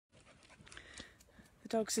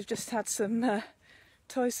dogs have just had some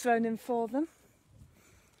toys thrown in for them.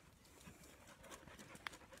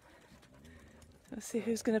 Let's see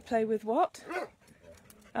who's going to play with what.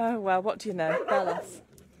 Oh well, what do you know? Bellas.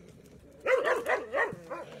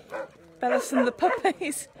 Bellas and the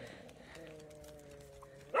puppies.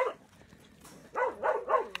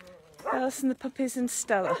 Bellas and the puppies and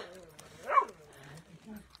Stella.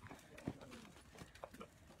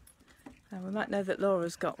 Now we might know that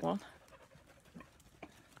Laura's got one.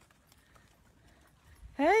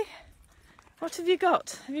 Hey, what have you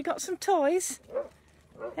got? Have you got some toys?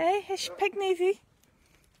 Hey, is she Pigneathy?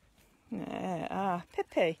 Ah,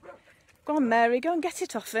 Pippi. Go on, Mary, go and get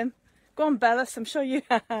it off him. Go on, Bellas. I'm sure you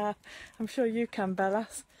can,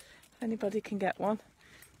 Bellas. Anybody can get one.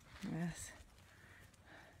 Yes.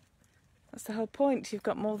 That's the whole point. You've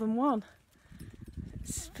got more than one.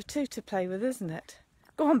 It's for two to play with, isn't it?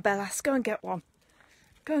 Go on, Bellas. Go and get one.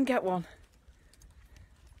 Go and get one.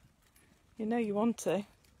 You know you want to,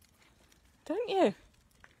 don't you?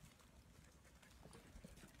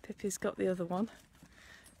 Pippi's got the other one.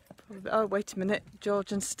 Probably, oh, wait a minute.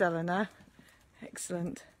 George and Stella now.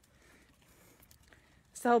 Excellent.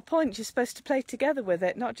 It's the whole point. You're supposed to play together with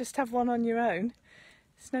it, not just have one on your own.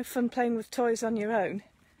 It's no fun playing with toys on your own.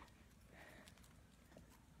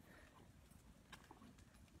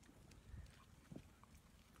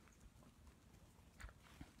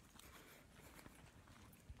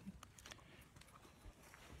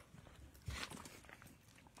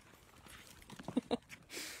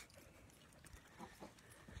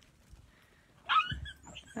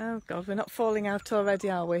 Oh God, we're not falling out already,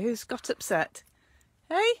 are we? Who's got upset?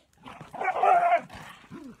 Hey?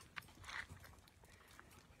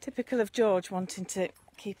 Typical of George wanting to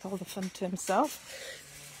keep all the fun to himself,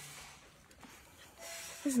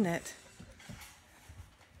 isn't it?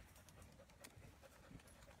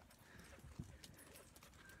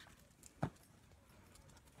 I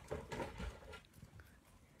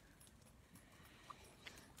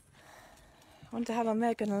wonder how long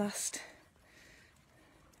they're going to last.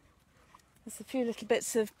 There's a few little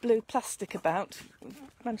bits of blue plastic about. We've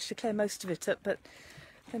managed to clear most of it up, but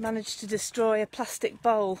they managed to destroy a plastic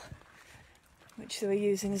bowl which they were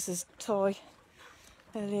using as a toy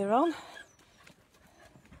earlier on.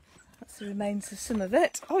 That's the remains of some of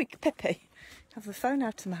it. Oh, Pippi, have the phone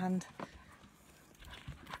out of my hand.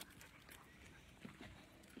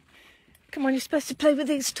 Come on, you're supposed to play with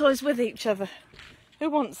these toys with each other. Who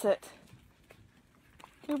wants it?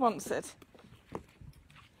 Who wants it?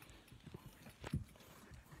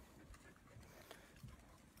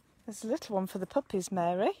 There's a little one for the puppies,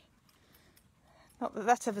 Mary. Not that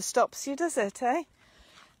that ever stops you, does it, eh?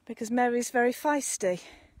 Because Mary's very feisty.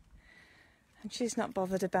 And she's not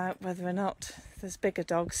bothered about whether or not there's bigger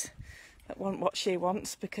dogs that want what she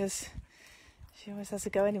wants, because she always has a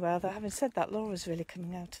go anywhere. Although, having said that, Laura's really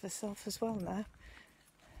coming out of herself as well now. Have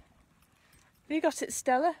you got it,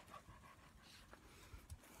 Stella?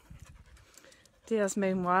 Diaz,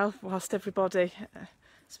 meanwhile, whilst everybody,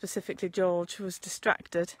 specifically George, was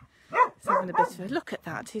distracted, he's having a bit of a look at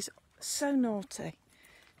that. He's so naughty.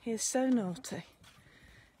 He is so naughty.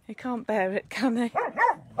 He can't bear it, can he?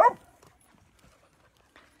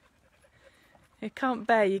 He can't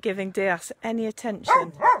bear you giving Diaz any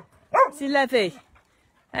attention. C'est Levy.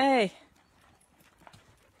 Hey.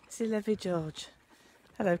 C'est Levy, George.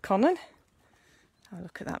 Hello, Conan. Oh,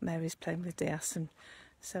 look at that. Mary's playing with Diaz, and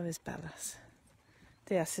so is Bellas.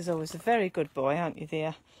 Diaz is always a very good boy, aren't you,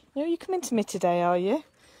 dear? No, you coming to me today, are you?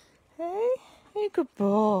 Hey, you're a good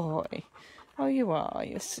boy. Oh, you are.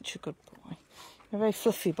 You're such a good boy. You're a very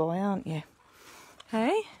fluffy boy, aren't you?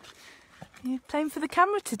 Hey, you're playing for the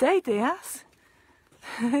camera today, Diaz.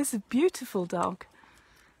 It's a beautiful dog.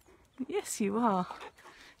 Yes, you are.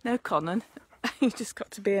 No, Conan. You've just got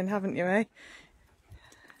to be in, haven't you, eh?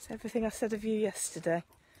 That's everything I said of you yesterday.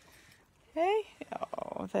 Hey?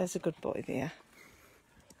 Oh, there's a good boy, dear.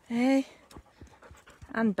 Hey?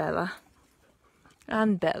 And Bella.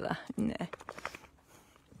 And Bella. No.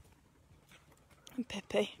 And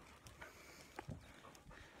Pippi.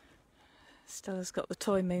 Stella's got the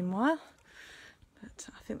toy meanwhile. But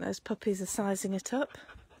I think those puppies are sizing it up.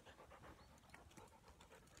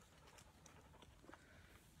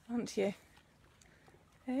 Aren't you?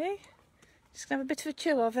 Hey? Just gonna have a bit of a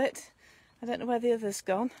chew of it. I don't know where the other's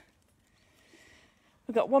gone.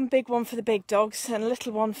 We've got one big one for the big dogs and a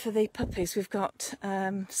little one for the puppies. We've got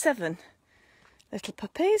 7 little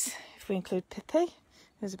puppies, if we include Pippi,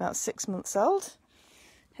 who's about 6 months old.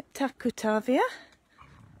 Takutavia.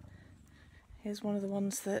 Here's one of the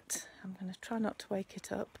ones that I'm going to try not to wake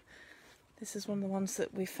it up. This is one of the ones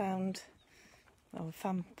that we found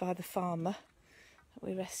by the farmer that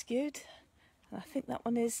we rescued. And I think that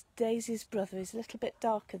one is Daisy's brother. He's a little bit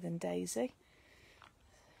darker than Daisy.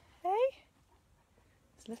 Hey?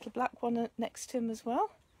 There's a little black one next to him as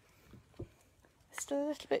well. They're still a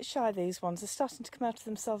little bit shy, these ones. They're starting to come out of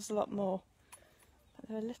themselves a lot more. But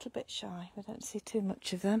they're a little bit shy. We don't see too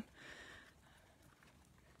much of them.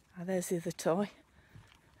 Ah, there's the other toy.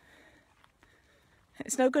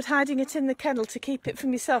 It's no good hiding it in the kennel to keep it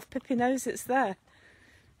from yourself. Pippi knows it's there.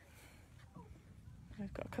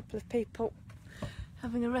 We've got a couple of people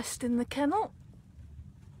having a rest in the kennel.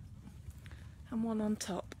 And one on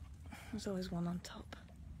top. There's always one on top.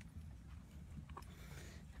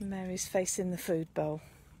 And Mary's facing the food bowl.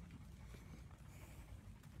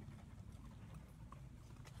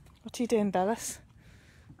 What are you doing, Bellis?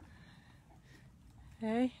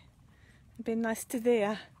 Hey? You've been nice to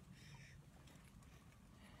Thea.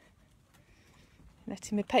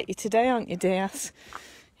 Letting me pet you today, aren't you, Diaz?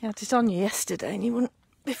 You had it on you yesterday and you wouldn't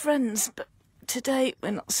be friends, but today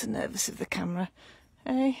we're not so nervous of the camera.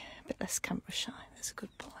 Eh? A bit less camera shy. That's a good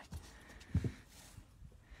boy.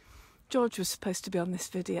 George was supposed to be on this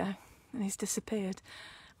video and he's disappeared.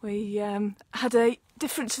 We had a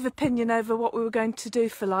difference of opinion over what we were going to do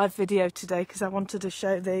for live video today because I wanted to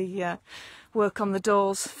show the work on the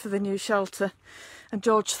doors for the new shelter, and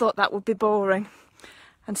George thought that would be boring.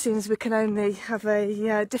 And seeing as we can only have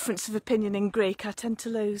a difference of opinion in Greek, I tend to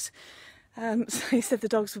lose. So he said the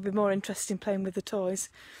dogs would be more interested in playing with the toys,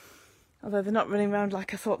 although they're not running around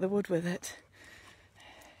like I thought they would with it.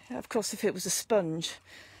 Of course, if it was a sponge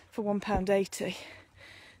for £1.80,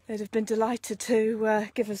 they'd have been delighted to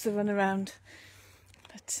give us the run around.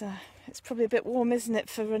 But it's probably a bit warm, isn't it,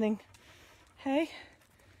 for running? Hey?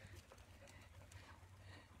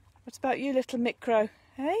 What about you, little micro?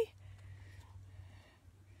 Hey?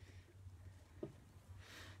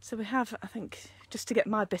 So we have, I think, just to get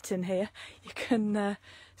my bit in here, you can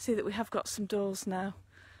see that we have got some doors now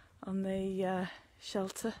on the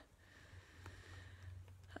shelter,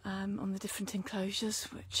 on the different enclosures,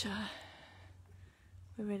 which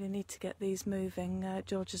we really need to get these moving.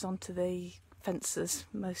 George is onto the fences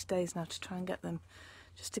most days now to try and get them,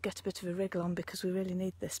 just to get a bit of a wriggle on, because we really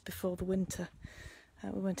need this before the winter.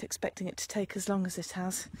 We weren't expecting it to take as long as it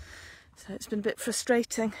has. So it's been a bit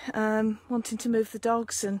frustrating, wanting to move the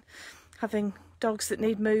dogs and having dogs that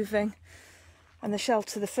need moving. And the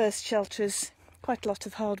shelter, the first shelter, is quite a lot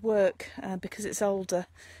of hard work because it's older.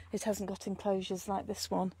 It hasn't got enclosures like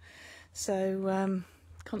this one. So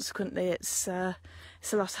consequently it's a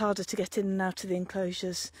lot harder to get in and out of the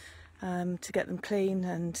enclosures, to get them clean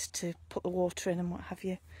and to put the water in and what have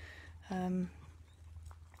you.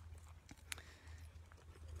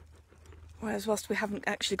 Whereas whilst we haven't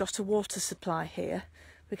actually got a water supply here,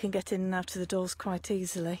 we can get in and out of the doors quite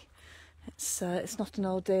easily. It's not an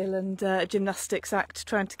ordeal and a gymnastics act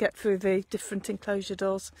trying to get through the different enclosure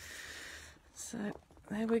doors. So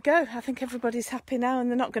there we go. I think everybody's happy now, and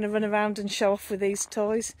they're not going to run around and show off with these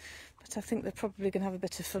toys. But I think they're probably going to have a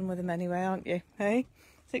bit of fun with them anyway, aren't you? Hey?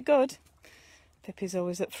 Is it good? Pippi's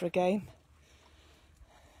always up for a game.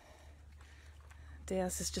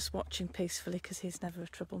 Diaz is just watching peacefully because he's never a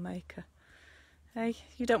troublemaker. Hey,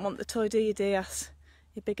 you don't want the toy, do you, Diaz?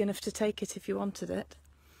 You're big enough to take it if you wanted it.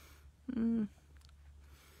 Right,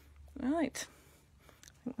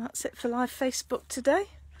 I think that's it for live Facebook today.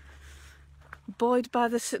 Buoyed by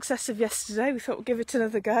the success of yesterday, we thought we'd give it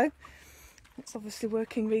another go. It's obviously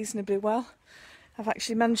working reasonably well. I've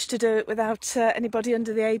actually managed to do it without anybody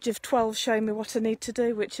under the age of 12 showing me what I need to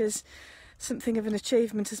do, which is something of an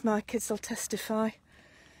achievement, as my kids will testify.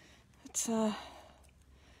 It's I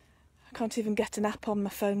can't even get an app on my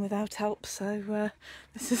phone without help, so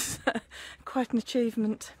this is quite an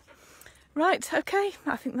achievement. Right, okay,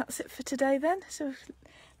 I think that's it for today then. So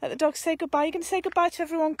let the dogs say goodbye. You're going to say goodbye to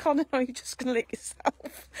everyone, Conan, or are you just going to lick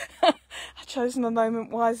yourself? I chose my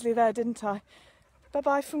moment wisely there, didn't I?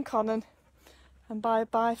 Bye-bye from Conan, and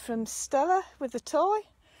bye-bye from Stella with the toy,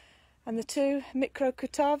 and the two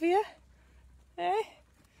Microcutavia. Eh?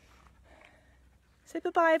 Say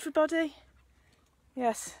bye-bye, everybody.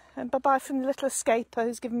 Yes, and bye-bye from the little escaper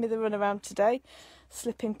who's given me the runaround today,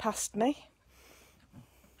 slipping past me.